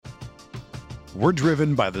We're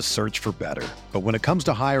driven by the search for better. But when it comes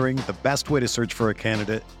to hiring, the best way to search for a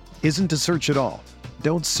candidate isn't to search at all.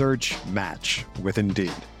 Don't search, match with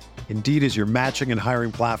Indeed. Indeed is your matching and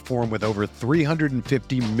hiring platform with over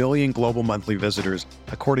 350 million global monthly visitors,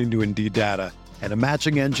 according to Indeed data, and a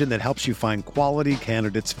matching engine that helps you find quality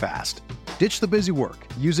candidates fast. Ditch the busy work.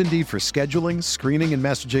 Use Indeed for scheduling, screening, and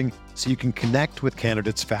messaging so you can connect with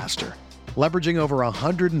candidates faster. Leveraging over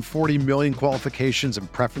 140 million qualifications and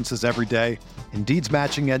preferences every day, Indeed's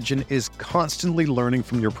matching engine is constantly learning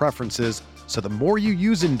from your preferences, so the more you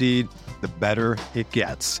use Indeed, the better it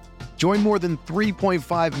gets. Join more than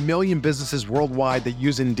 3.5 million businesses worldwide that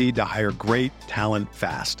use Indeed to hire great talent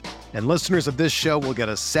fast. And listeners of this show will get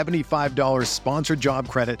a $75 sponsored job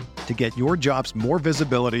credit to get your jobs more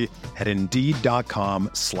visibility at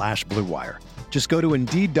Indeed.com/Blue Wire. Just go to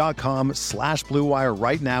Indeed.com/Blue Wire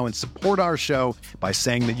right now and support our show by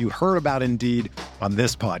saying that you heard about Indeed on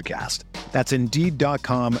this podcast. That's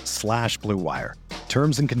Indeed.com/Blue Wire.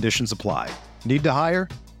 Terms and conditions apply. Need to hire?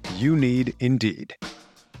 You need Indeed.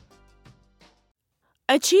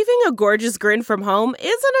 Achieving a gorgeous grin from home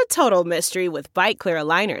isn't a total mystery with Bite Clear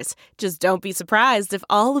aligners. Just don't be surprised if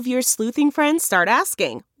all of your sleuthing friends start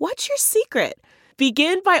asking, "What's your secret?"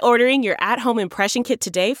 Begin by ordering your at-home impression kit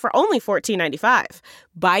today for only $14.95.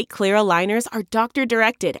 Bite Clear aligners are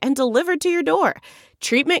doctor-directed and delivered to your door.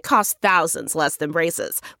 Treatment costs thousands less than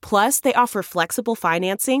braces. Plus, they offer flexible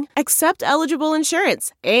financing, accept eligible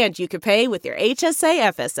insurance, and you can pay with your HSA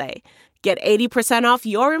FSA. Get 80% off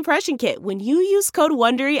your impression kit when you use code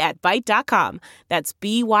WONDERY at Byte.com. That's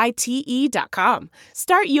BYTE.com.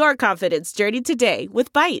 Start your confidence journey today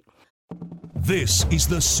with Byte. This is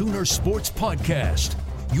the Sooner Sports Podcast,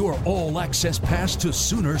 your all-access pass to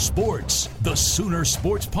Sooner Sports. The Sooner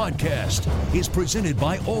Sports Podcast is presented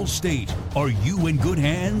by Allstate. Are you in good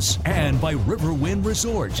hands? And by Riverwind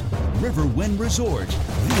Resort. Riverwind Resort,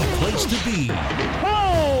 the place to be.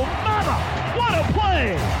 Oh, mama! What a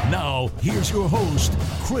play! Now, here's your host,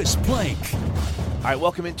 Chris Plank. All right,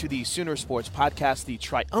 welcome into the Sooner Sports Podcast, the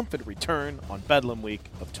triumphant return on Bedlam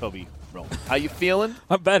week of Toby Roman. How you feeling?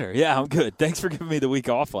 I'm better. Yeah, I'm good. Thanks for giving me the week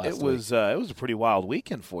off last week. It was a pretty wild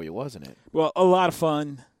weekend for you, wasn't it? Well, a lot of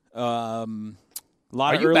fun. Are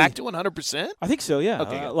you back to 100%? I think so, yeah.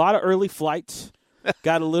 Okay, a lot of early flights.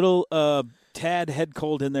 Got a little tad head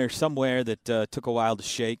cold in there somewhere that took a while to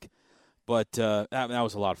shake. But that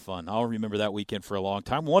was a lot of fun. I'll remember that weekend for a long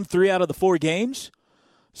time. Won 3 out of the 4 games.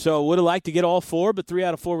 So would have liked to get all 4, but 3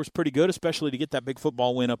 out of 4 was pretty good, especially to get that big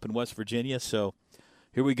football win up in West Virginia. So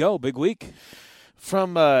here we go, big week.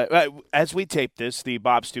 From as we tape this, the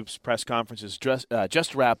Bob Stoops press conference is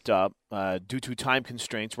just wrapped up. Due to time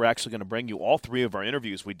constraints, we're actually going to bring you all 3 of our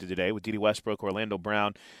interviews we did today with Dede Westbrook, Orlando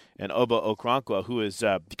Brown, and Oba Okoronkwo, who is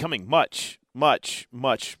becoming much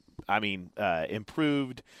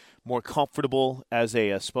improved, more comfortable as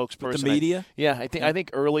a spokesperson. With the media? I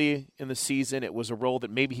think early in the season it was a role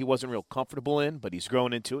that maybe he wasn't real comfortable in, but he's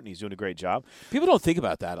grown into it and he's doing a great job. People don't think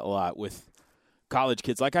about that a lot with college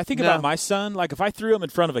kids. Like, I think about my son. Like, if I threw him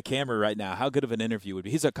in front of a camera right now, how good of an interview would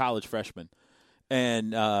be? He's a college freshman.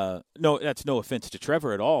 And no, that's no offense to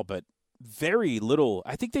Trevor at all, but very little.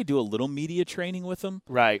 I think they do a little media training with them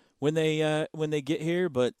right when they get here,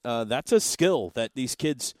 but that's a skill that these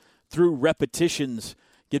kids, through repetitions,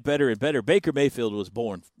 get better and better. Baker Mayfield was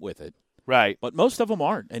born with it. Right. But most of them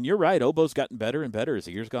aren't. And you're right. Obo's gotten better and better as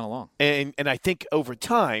the years gone along. And I think over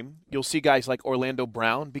time, you'll see guys like Orlando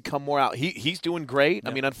Brown become more out. He's doing great.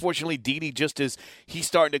 Yeah. I mean, unfortunately, Dede, just as he's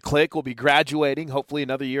starting to click, will be graduating. Hopefully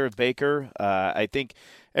another year of Baker. I think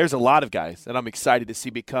there's a lot of guys that I'm excited to see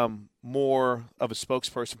become more of a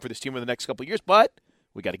spokesperson for this team in the next couple of years. But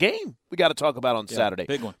we got a game we got to talk about on Saturday.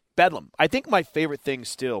 Big one. Bedlam. I think my favorite thing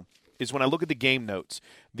still is when I look at the game notes.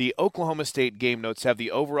 The Oklahoma State game notes have the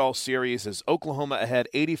overall series as Oklahoma ahead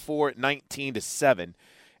 84-19-7,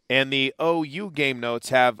 and the OU game notes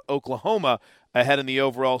have Oklahoma ahead in the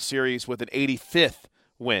overall series with an 85th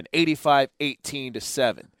win,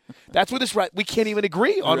 85-18-7. That's where we can't even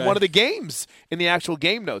agree on one of the games in the actual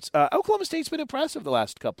game notes. Oklahoma State's been impressive the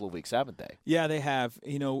last couple of weeks, haven't they? Yeah, they have.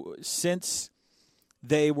 Since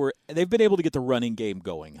they've been able to get the running game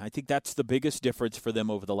going. I think that's the biggest difference for them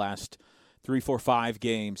over the last 3, 4, 5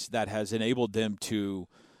 games that has enabled them to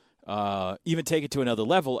even take it to another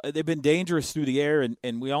level. They've been dangerous through the air,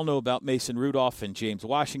 and we all know about Mason Rudolph and James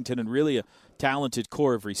Washington and really a talented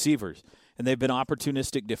core of receivers. And they've been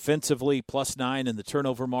opportunistic defensively, +9 in the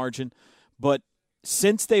turnover margin. But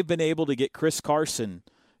since they've been able to get Chris Carson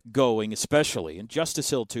going, especially, and Justice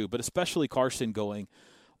Hill too, but especially Carson going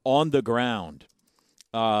on the ground,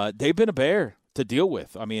 they've been a bear to deal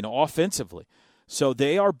with, offensively. So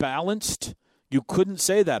they are balanced You couldn't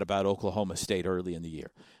say that about Oklahoma State early in the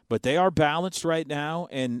year. But they are balanced right now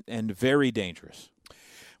and very dangerous.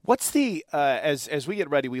 What's the as we get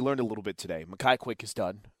ready, we learned a little bit today. Makai Quick is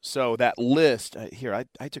done. So that list, here,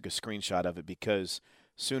 I took a screenshot of it because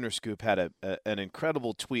Sooner Scoop had an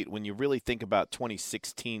incredible tweet when you really think about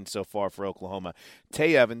 2016 so far for Oklahoma.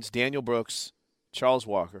 Tay Evans, Daniel Brooks, Charles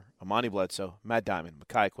Walker, Amani Bledsoe, Matt Diamond,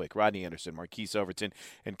 Makai Quick, Rodney Anderson, Marquise Overton,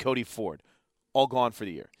 and Cody Ford, all gone for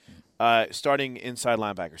the year. Starting inside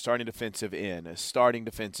linebacker, starting defensive end, starting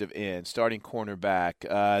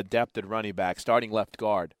cornerback, depth at running back, starting left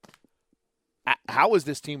guard. How is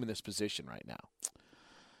this team in this position right now?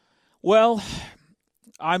 Well,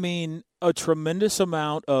 I mean, a tremendous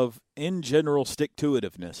amount of, in general,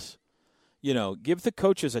 stick-to-itiveness. You know, give the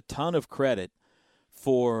coaches a ton of credit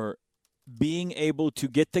for being able to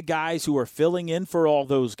get the guys who are filling in for all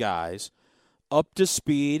those guys up to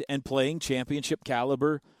speed and playing championship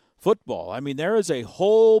caliber football. I mean, there is a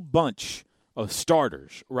whole bunch of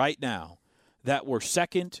starters right now that were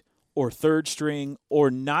second or third string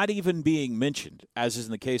or not even being mentioned, as is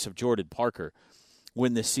in the case of Jordan Parker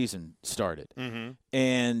when this season started. Mm-hmm.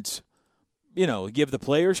 And, you know, give the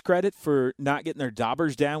players credit for not getting their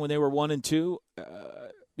daubers down when they were 1 and 2.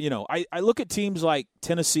 You know, I look at teams like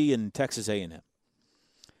Tennessee and Texas A&M.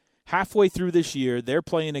 Halfway through this year, they're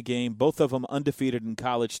playing a game, both of them undefeated in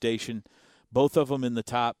College Station, both of them in the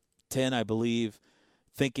top 10, I believe,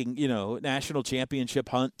 thinking, you know, national championship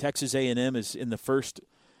hunt. Texas A&M is in the first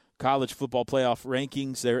college football playoff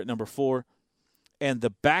rankings. They're at number 4. And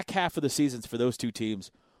the back half of the seasons for those two teams,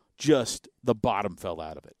 just the bottom fell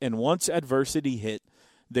out of it. And once adversity hit,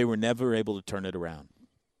 they were never able to turn it around.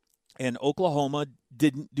 And Oklahoma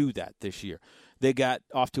didn't do that this year. They got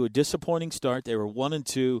off to a disappointing start. They were 1 and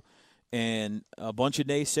 2, and a bunch of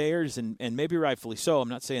naysayers, and maybe rightfully so. I'm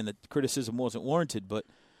not saying that criticism wasn't warranted, but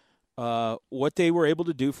what they were able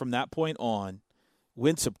to do from that point on,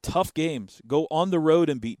 win some tough games, go on the road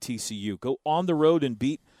and beat TCU, go on the road and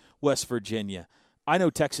beat West Virginia. I know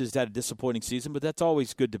Texas had a disappointing season, but that's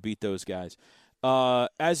always good to beat those guys.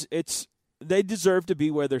 They deserve to be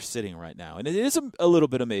where they're sitting right now, and it is a little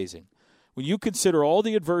bit amazing when you consider all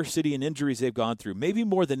the adversity and injuries they've gone through, maybe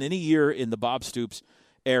more than any year in the Bob Stoops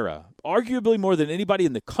era, arguably more than anybody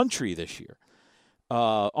in the country this year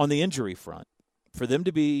on the injury front. For them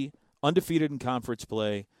to be undefeated in conference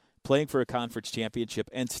play, playing for a conference championship,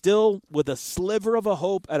 and still with a sliver of a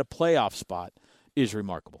hope at a playoff spot is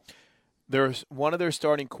remarkable. There's one of their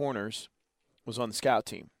starting corners was on the scout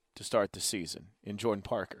team to start the season in Jordan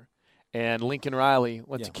Parker. And Lincoln Riley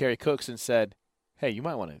went to Kerry Cooks and said, hey, you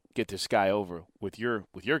might want to get this guy over with your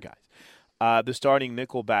guys. The starting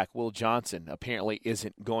nickelback, Will Johnson, apparently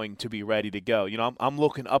isn't going to be ready to go. You know, I'm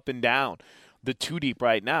looking up and down the two deep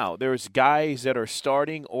right now. There's guys that are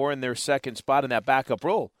starting or in their second spot in that backup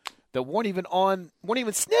role that weren't even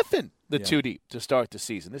sniffing the two deep to start the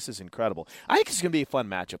season. This is incredible. I think it's going to be a fun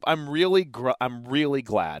matchup. I'm really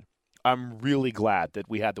glad that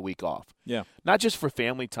we had the week off. Yeah. Not just for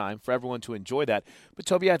family time, for everyone to enjoy that, but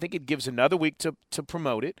Toby, I think it gives another week to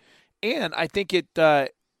promote it. And I think the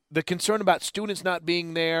concern about students not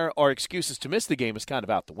being there or excuses to miss the game is kind of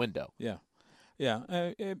out the window. Yeah.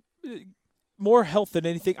 Yeah. More health than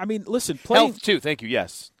anything. I mean, listen, health too. Thank you.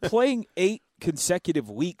 Yes. Playing 8 consecutive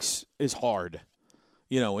weeks is hard.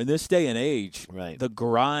 You know, in this day and age, right. The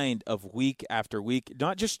grind of week after week,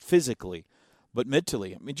 not just physically, but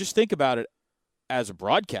mentally. I mean, just think about it as a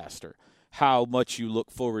broadcaster, how much you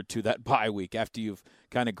look forward to that bye week after you've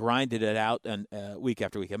kind of grinded it out and week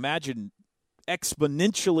after week. Imagine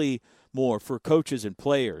exponentially more for coaches and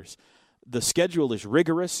players. The schedule is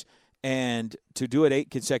rigorous, and to do it 8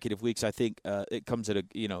 consecutive weeks, I think it comes at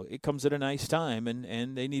a nice time,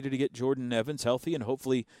 and they needed to get Jordan Evans healthy, and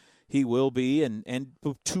hopefully he will be, and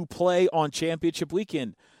to play on championship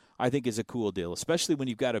weekend, I think is a cool deal, especially when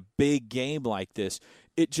you've got a big game like this.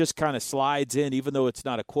 It just kind of slides in, even though it's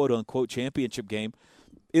not a quote-unquote championship game.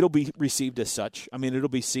 It'll be received as such. I mean, it'll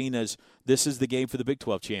be seen as this is the game for the Big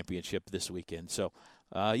 12 championship this weekend. So,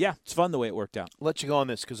 it's fun the way it worked out. Let you go on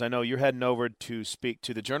this because I know you're heading over to speak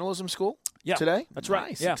to the journalism school today. That's right.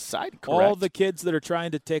 Nice. Yeah. Exciting. Correct. All the kids that are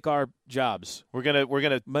trying to take our jobs. I'm gonna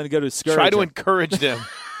go to try to encourage them.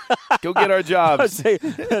 Go get our jobs.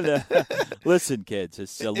 Listen, kids,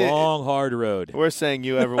 it's a long, hard road. We're saying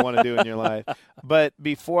you ever want to do in your life. But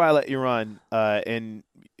before I let you run, and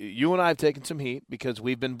you and I have taken some heat because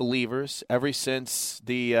we've been believers ever since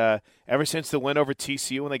the win over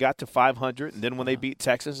TCU when they got to 500, and then when they beat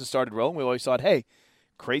Texas and started rolling, we always thought, hey,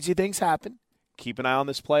 crazy things happen. Keep an eye on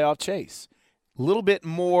this playoff chase. A little bit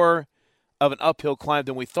more of an uphill climb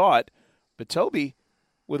than we thought. But Toby,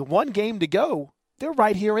 with one game to go, they're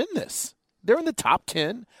right here in this. They're in the top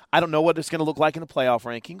 10. I don't know what it's going to look like in the playoff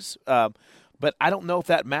rankings, but I don't know if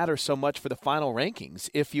that matters so much for the final rankings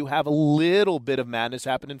if you have a little bit of madness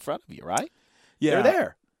happen in front of you, right? Yeah. They're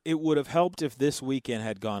there. It would have helped if this weekend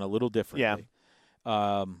had gone a little differently.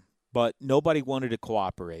 Yeah. But nobody wanted to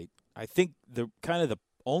cooperate. I think the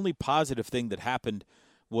only positive thing that happened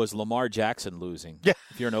was Lamar Jackson losing. Yeah.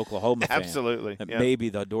 If you're an Oklahoma fan. Absolutely. Yeah. Maybe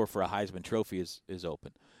the door for a Heisman Trophy is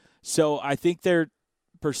open. So I think their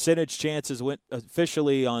percentage chances went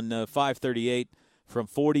officially on 538 from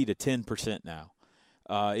 40 to 10% now.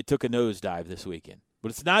 It took a nosedive this weekend.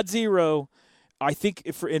 But it's not zero. I think,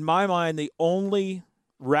 in my mind, the only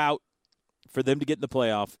route for them to get in the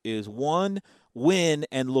playoff is, one, win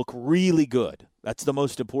and look really good. That's the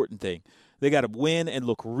most important thing. They got to win and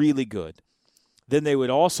look really good. Then they would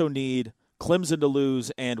also need Clemson to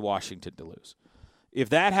lose and Washington to lose. If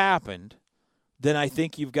that happened, then I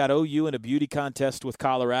think you've got OU in a beauty contest with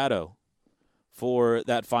Colorado for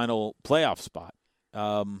that final playoff spot.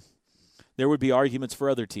 There would be arguments for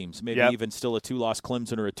other teams, maybe even still a 2-loss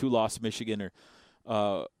Clemson or a 2-loss Michigan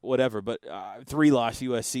or whatever. But 3-loss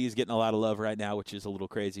USC is getting a lot of love right now, which is a little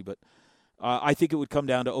crazy. But I think it would come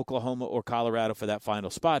down to Oklahoma or Colorado for that final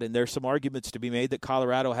spot. And there's some arguments to be made that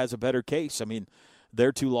Colorado has a better case. I mean,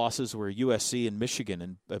 their 2 losses were USC and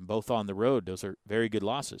Michigan, and both on the road. Those are very good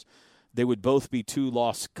losses. They would both be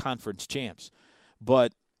 2-loss conference champs.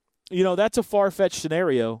 But, that's a far-fetched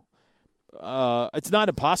scenario. It's not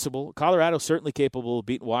impossible. Colorado's certainly capable of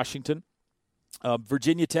beating Washington.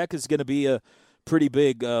 Virginia Tech is going to be a pretty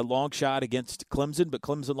big long shot against Clemson, but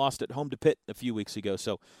Clemson lost at home to Pitt a few weeks ago,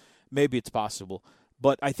 so maybe it's possible.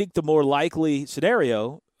 But I think the more likely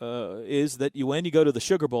scenario is that you go to the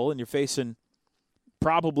Sugar Bowl and you're facing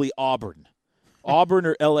probably Auburn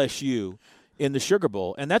or LSU in the Sugar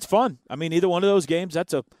Bowl, and that's fun. I mean, either one of those games,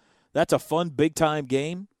 that's a fun big-time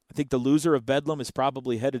game. I think the loser of Bedlam is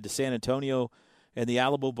probably headed to San Antonio and the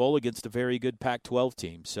Alamo Bowl against a very good Pac-12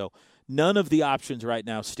 team. So none of the options right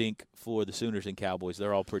now stink for the Sooners and Cowboys.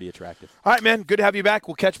 They're all pretty attractive. All right, man. Good to have you back.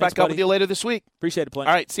 We'll catch back up with you later this week. Appreciate it, Pliny.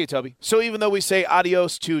 All right. See you, Toby. So even though we say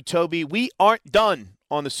adios to Toby, we aren't done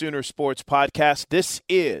on the Sooner Sports Podcast. This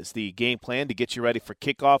is the game plan to get you ready for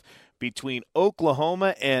kickoff between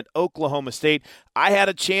Oklahoma and Oklahoma State. I had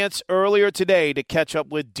a chance earlier today to catch up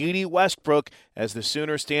with Dede Westbrook as the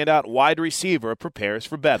Sooner standout wide receiver prepares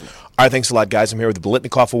for Bedlam. All right, thanks a lot, guys. I'm here with the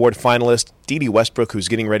Biletnikoff Award finalist, Dede Westbrook, who's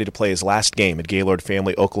getting ready to play his last game at Gaylord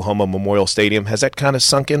Family Oklahoma Memorial Stadium. Has that kind of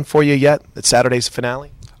sunk in for you yet, that Saturday's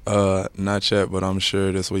finale? Not yet, but I'm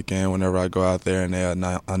sure this weekend, whenever I go out there and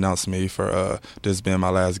they announce me for this being my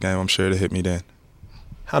last game, I'm sure to hit me then.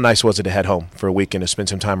 How nice was it to head home for a weekend to spend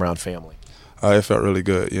some time around family? It felt really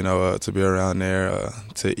good, to be around there,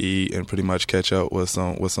 to eat and pretty much catch up with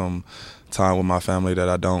some time with my family that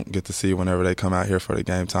I don't get to see whenever they come out here for the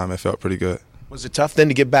game time. It felt pretty good. Was it tough then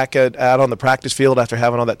to get back out on the practice field after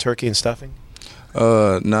having all that turkey and stuffing?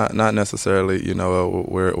 Not necessarily.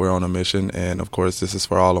 We're on a mission, and of course, this is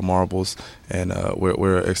for all the marbles, and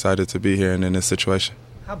we're excited to be here and in this situation.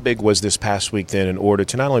 How big was this past week then in order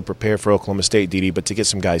to not only prepare for Oklahoma State, Dede, but to get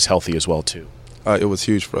some guys healthy as well too? It was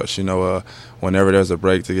huge for us. Whenever there's a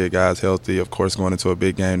break to get guys healthy, of course, going into a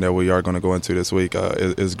big game that we are going to go into this week,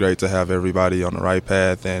 it's great to have everybody on the right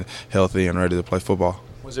path and healthy and ready to play football.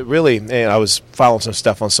 Was it really, and I was following some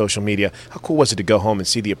stuff on social media, how cool was it to go home and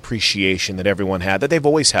see the appreciation that everyone had, that they've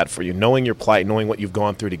always had for you, knowing your plight, knowing what you've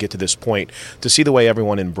gone through to get to this point, to see the way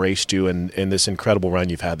everyone embraced you in this incredible run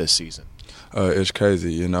you've had this season? It's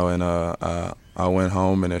crazy, and I went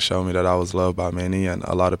home and it showed me that I was loved by many and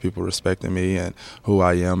a lot of people respecting me and who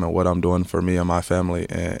I am and what I'm doing for me and my family,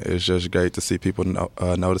 and it's just great to see people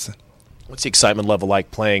noticing. What's the excitement level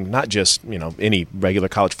like playing not just any regular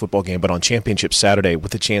college football game, but on Championship Saturday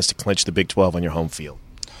with the chance to clinch the Big 12 on your home field?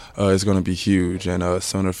 It's going to be huge, and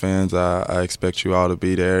Sooner fans, I expect you all to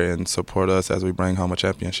be there and support us as we bring home a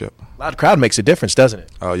championship. Loud crowd makes a difference, doesn't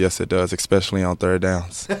it? Oh, yes, it does, especially on third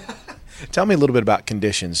downs. Tell me a little bit about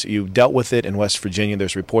conditions. You dealt with it in West Virginia.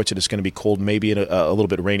 There's reports that it's going to be cold, maybe a little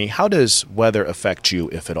bit rainy. How does weather affect you,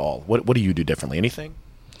 if at all? What do you do differently? Anything?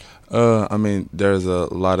 There's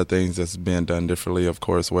a lot of things that's being done differently. Of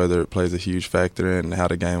course, weather plays a huge factor in how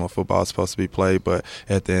the game of football is supposed to be played. But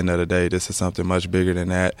at the end of the day, this is something much bigger than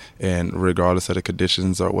that. And regardless of the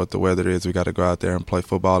conditions or what the weather is, we got to go out there and play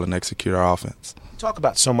football and execute our offense. Talk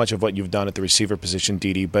about so much of what you've done at the receiver position,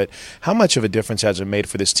 Dede, but how much of a difference has it made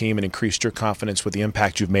for this team and increased your confidence with the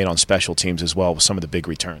impact you've made on special teams as well with some of the big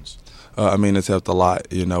returns? It's helped a lot.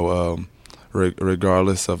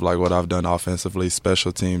 regardless of like what I've done offensively,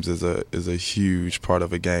 special teams is a huge part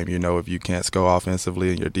of a game. You know, if you can't score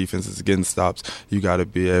offensively and your defense is getting stops, you got to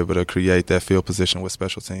be able to create that field position with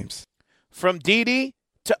special teams. From Didi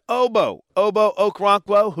to Obo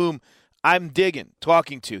Okoronkwo, whom I'm digging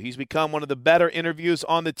talking to. He's become one of the better interviews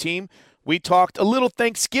on the team. We talked a little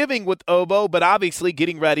Thanksgiving with Obo, but obviously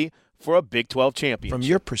getting ready for a Big 12 championship. From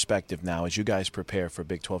your perspective now, as you guys prepare for a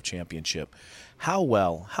Big 12 championship,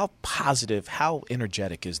 how positive, how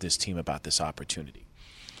energetic is this team about this opportunity?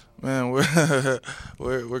 Man,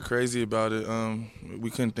 we're crazy about it.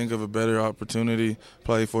 We couldn't think of a better opportunity,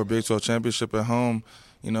 play for a Big 12 championship at home.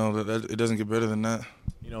 You know, it doesn't get better than that.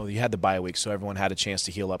 You know, you had the bye week, so everyone had a chance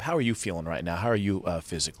to heal up. How are you feeling right now? How are you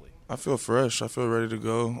physically? I feel fresh. I feel ready to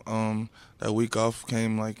go. That week off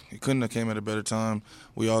it couldn't have came at a better time.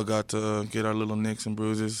 We all got to get our little nicks and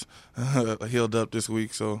bruises healed up this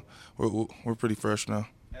week, so we're pretty fresh now.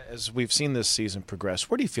 As we've seen this season progress,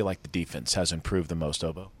 where do you feel like the defense has improved the most,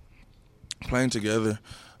 Obo? Playing together.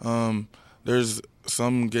 There's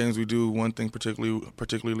some games we do one thing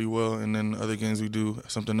particularly well, and then other games we do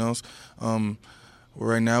something else.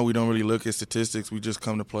 Right now, we don't really look at statistics. We just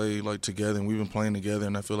come to play like together, and we've been playing together,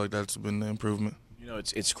 and I feel like that's been the improvement. You know,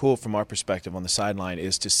 it's cool from our perspective on the sideline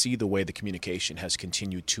is to see the way the communication has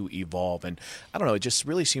continued to evolve. And I don't know, it just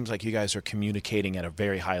really seems like you guys are communicating at a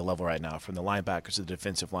very high level right now, from the linebackers to the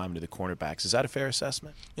defensive linemen to the cornerbacks. Is that a fair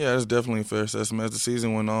assessment? Yeah, that's definitely a fair assessment. As the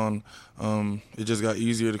season went on, it just got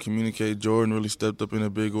easier to communicate. Jordan really stepped up in a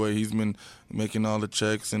big way. He's been making all the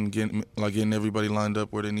checks and getting everybody lined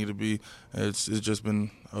up where they need to be. It's just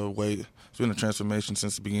been it's been a transformation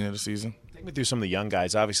since the beginning of the season. Take me through some of the young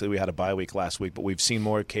guys. Obviously, we had a bye week last week, but we've seen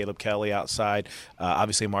more Caleb Kelly outside.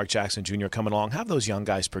 Obviously, Mark Jackson Jr. coming along. How have those young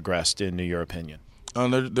guys progressed, in your opinion?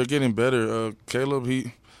 They're getting better. Caleb,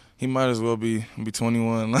 he might as well be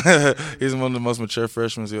 21. He's one of the most mature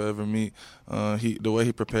freshmen you'll ever meet. The way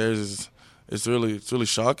he prepares it's really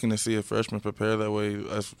shocking to see a freshman prepare that way,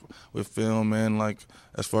 with film and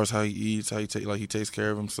as far as how he eats, how he takes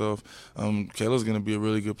care of himself. Caleb's going to be a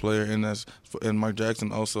really good player, and Mark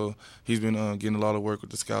Jackson also, he's been getting a lot of work with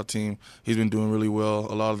the scout team. He's been doing really well.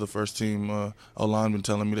 A lot of the first team O-line been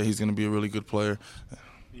telling me that he's going to be a really good player.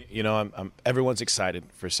 You know, everyone's excited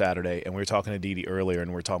for Saturday, and we were talking to Didi earlier,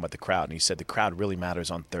 and we were talking about the crowd, and he said the crowd really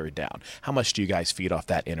matters on third down. How much do you guys feed off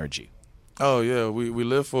that energy? Oh, yeah, we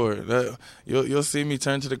live for it. You'll see me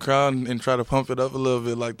turn to the crowd and try to pump it up a little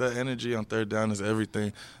bit. Like, that energy on third down is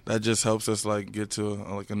everything. That just helps us, get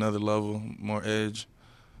to, another level, more edge.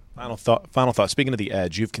 Final thought. Speaking of the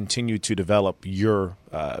edge, you've continued to develop your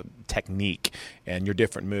technique and your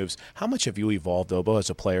different moves. How much have you evolved, Obo, as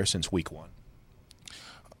a player since week one?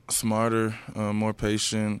 Smarter, more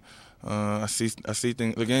patient. I see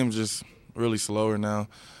things. The game's just really slower now.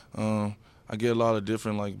 I get a lot of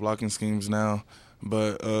different blocking schemes now,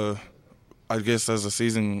 but I guess as the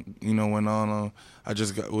season went on, I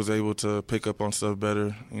just was able to pick up on stuff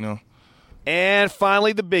better. And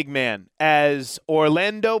finally, the big man, as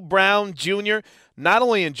Orlando Brown Jr. not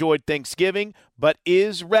only enjoyed Thanksgiving, but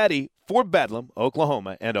is ready for Bedlam,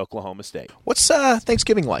 Oklahoma, and Oklahoma State. What's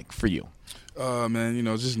Thanksgiving like for you? Man,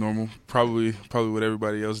 just normal. Probably what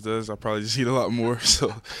everybody else does. I probably just eat a lot more.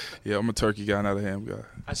 So, yeah, I'm a turkey guy, not a ham guy.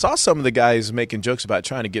 I saw some of the guys making jokes about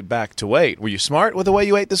trying to get back to weight. Were you smart with the way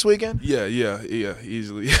you ate this weekend? Yeah,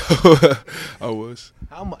 easily. I was.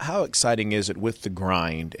 How exciting is it with the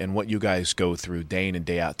grind and what you guys go through day in and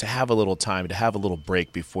day out to have a little time, to have a little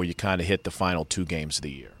break before you kind of hit the final 2 games of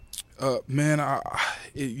the year? Man,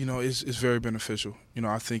 it's very beneficial.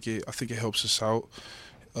 I think it helps us out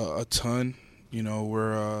a ton.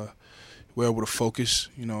 We're able to focus,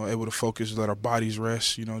 let our bodies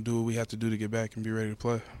rest, do what we have to do to get back and be ready to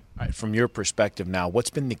play. All right, from your perspective now, what's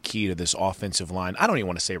been the key to this offensive line? I don't even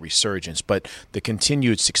want to say resurgence, but the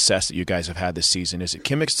continued success that you guys have had this season. Is it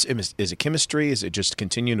chemistry? Is it just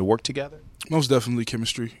continuing to work together? Most definitely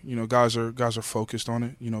chemistry. Guys are focused on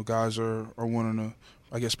it. Guys are wanting to,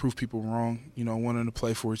 I guess, prove people wrong, wanting to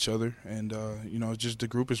play for each other. And, just the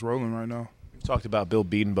group is rolling right now. Talked about Bill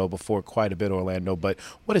Bedenbaugh before quite a bit, Orlando, but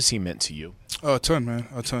what has he meant to you? A ton, man,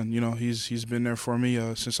 a ton. He's been there for me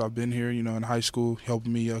since I've been here, in high school,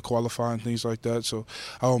 helping me qualify and things like that. So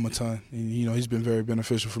I owe him a ton. And, he's been very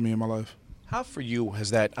beneficial for me in my life. How for you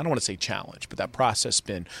has that, I don't want to say challenge, but that process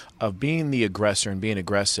been of being the aggressor and being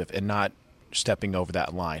aggressive and not stepping over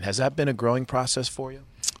that line? Has that been a growing process for you?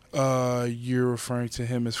 You're referring to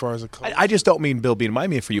him as far as a coach? I just don't mean Bill Bean. I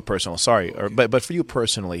mean for you personally. Sorry, but for you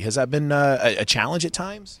personally, has that been a challenge at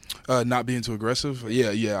times? Not being too aggressive.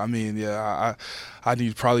 Yeah. I mean, I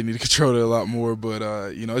probably need to control it a lot more. But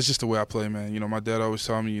it's just the way I play, man. My dad always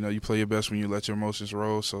told me, you play your best when you let your emotions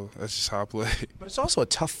roll. So that's just how I play. But it's also a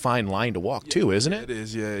tough, fine line to walk too, isn't it? It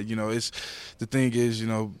is. Yeah. It's the thing is,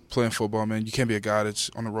 playing football, man. You can't be a guy that's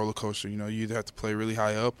on a roller coaster. You either have to play really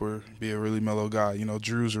high up or be a really mellow guy.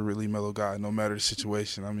 Drew's a really mellow guy, no matter the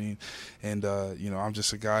situation. I mean, and I'm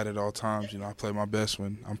just a guy that at all times, I play my best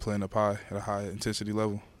when I'm playing up high at a high intensity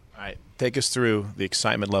level. All right, take us through the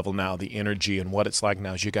excitement level now, the energy, and what it's like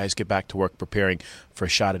now as you guys get back to work preparing for a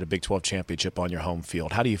shot at a Big 12 championship on your home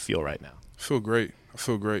field. How do you feel right now? I feel great.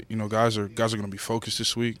 Guys are going to be focused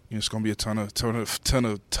this week. It's going to be a ton of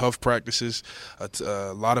tough practices,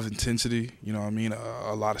 a lot of intensity.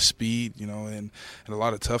 A lot of speed. And a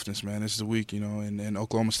lot of toughness, man. This is the week. And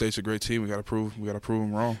Oklahoma State's a great team. We got to prove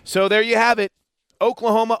them wrong. So there you have it,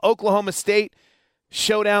 Oklahoma State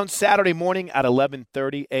showdown Saturday morning at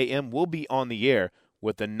 11:30 a.m. We'll be on the air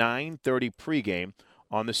with the 9:30 pregame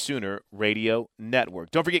on the Sooner Radio Network.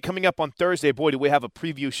 Don't forget, coming up on Thursday, boy, do we have a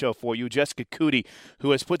preview show for you. Jessica Cootie,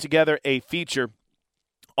 who has put together a feature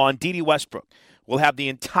on Dede Westbrook. We'll have the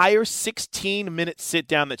entire 16-minute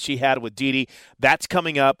sit-down that she had with Dede. That's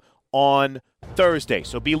coming up on Thursday.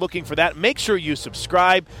 So be looking for that. Make sure you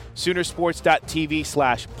subscribe,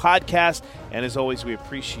 Soonersports.tv/podcast. And as always, we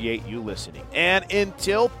appreciate you listening. And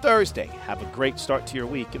until Thursday, have a great start to your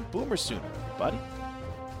week. And Boomer Sooner, buddy.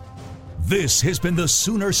 This has been the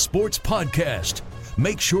Sooner Sports Podcast.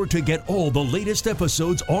 Make sure to get all the latest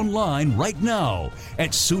episodes online right now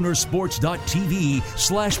at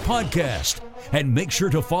Soonersports.tv/podcast. And make sure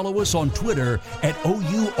to follow us on Twitter at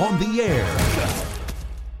OU On The Air.